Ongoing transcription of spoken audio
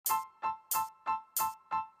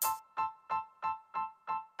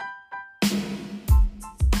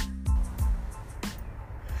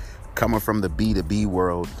coming from the B2B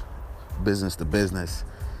world, business to business,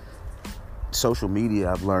 social media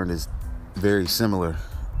I've learned is very similar.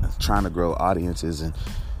 Trying to grow audiences and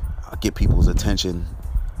get people's attention,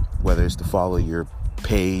 whether it's to follow your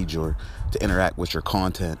page or to interact with your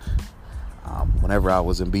content. Whenever I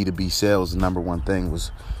was in B2B sales, the number one thing was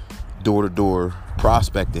door-to-door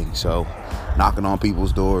prospecting. So knocking on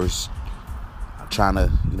people's doors, trying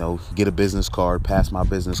to, get a business card, pass my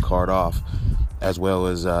business card off, as well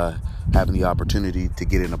as having the opportunity to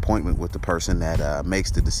get an appointment with the person that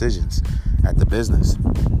makes the decisions at the business.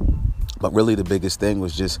 But really the biggest thing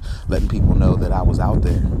was just letting people know that I was out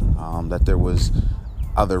there, that there was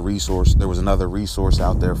another resource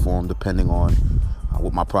out there for them, depending on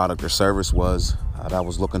what my product or service was, that I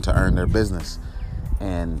was looking to earn their business.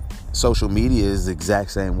 And social media is the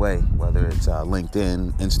exact same way, whether it's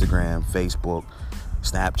LinkedIn, Instagram, Facebook,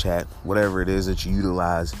 Snapchat, whatever it is that you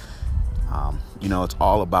utilize. It's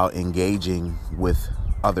all about engaging with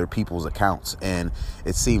other people's accounts. And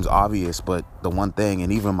it seems obvious, but the one thing,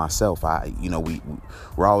 and even myself,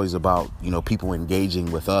 we're always about, people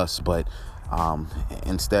engaging with us, but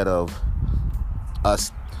instead of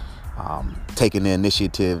us taking the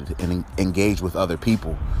initiative and engage with other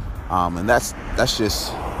people. And that's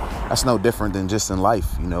no different than just in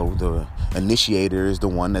life. The initiator is the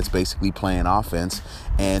one that's basically playing offense,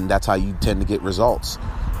 and that's how you tend to get results.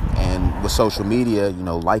 And with social media,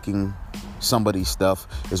 liking somebody's stuff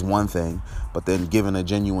is one thing, but then giving a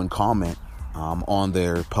genuine comment on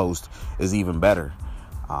their post is even better.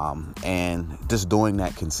 And just doing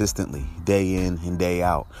that consistently, day in and day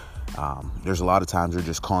out. There's a lot of times you're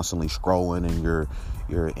just constantly scrolling and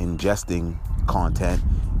you're ingesting content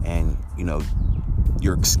and,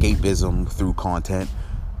 your escapism through content.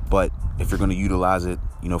 But if you're going to utilize it,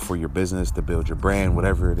 for your business, to build your brand,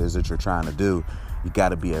 whatever it is that you're trying to do, you got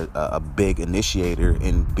to be a big initiator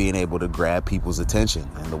in being able to grab people's attention.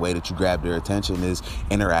 And the way that you grab their attention is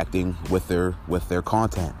interacting with their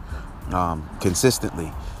content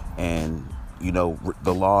consistently. And,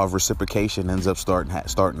 the law of reciprocation ends up starting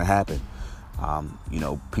to happen.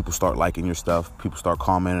 People start liking your stuff. People start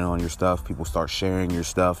commenting on your stuff. People start sharing your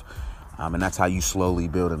stuff. And that's how you slowly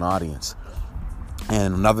build an audience.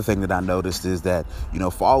 And another thing that I noticed is that,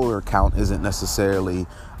 follower count isn't necessarily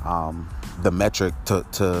the metric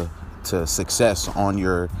to success on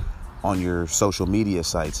your social media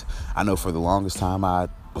sites. I know for the longest time I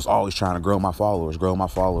was always trying to grow my followers.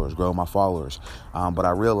 But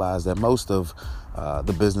I realized that most of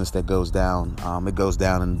the business that goes down, it goes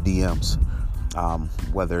down in DMs.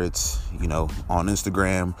 Whether it's, on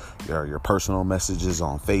Instagram, your personal messages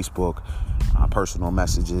on Facebook, personal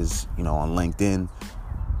messages, on LinkedIn.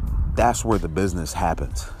 That's where the business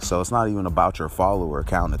happens. So it's not even about your follower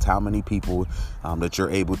count. It's how many people that you're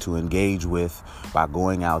able to engage with by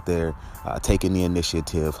going out there, taking the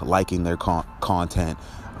initiative, liking their content,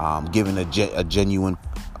 giving a genuine,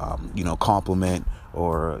 compliment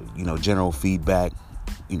or, general feedback,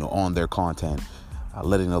 on their content,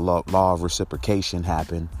 letting the law of reciprocation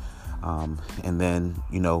happen. And then,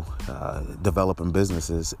 developing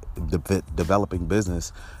business in the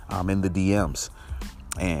DMs.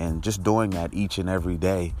 And just doing that each and every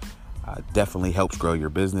day definitely helps grow your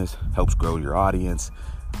business, helps grow your audience,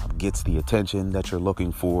 gets the attention that you're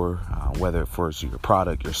looking for, whether it's your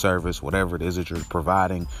product, your service, whatever it is that you're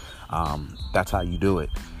providing. That's how you do it.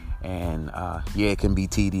 And it can be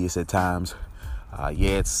tedious at times.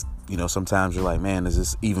 It's, sometimes you're like, man, is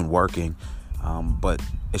this even working? But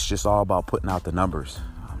it's just all about putting out the numbers.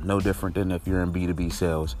 No different than if you're in B2B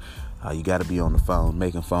sales. You got to be on the phone,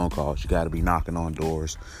 making phone calls. You got to be knocking on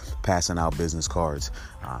doors, passing out business cards.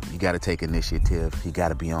 You got to take initiative. You got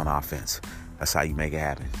to be on offense. That's how you make it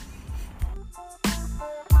happen.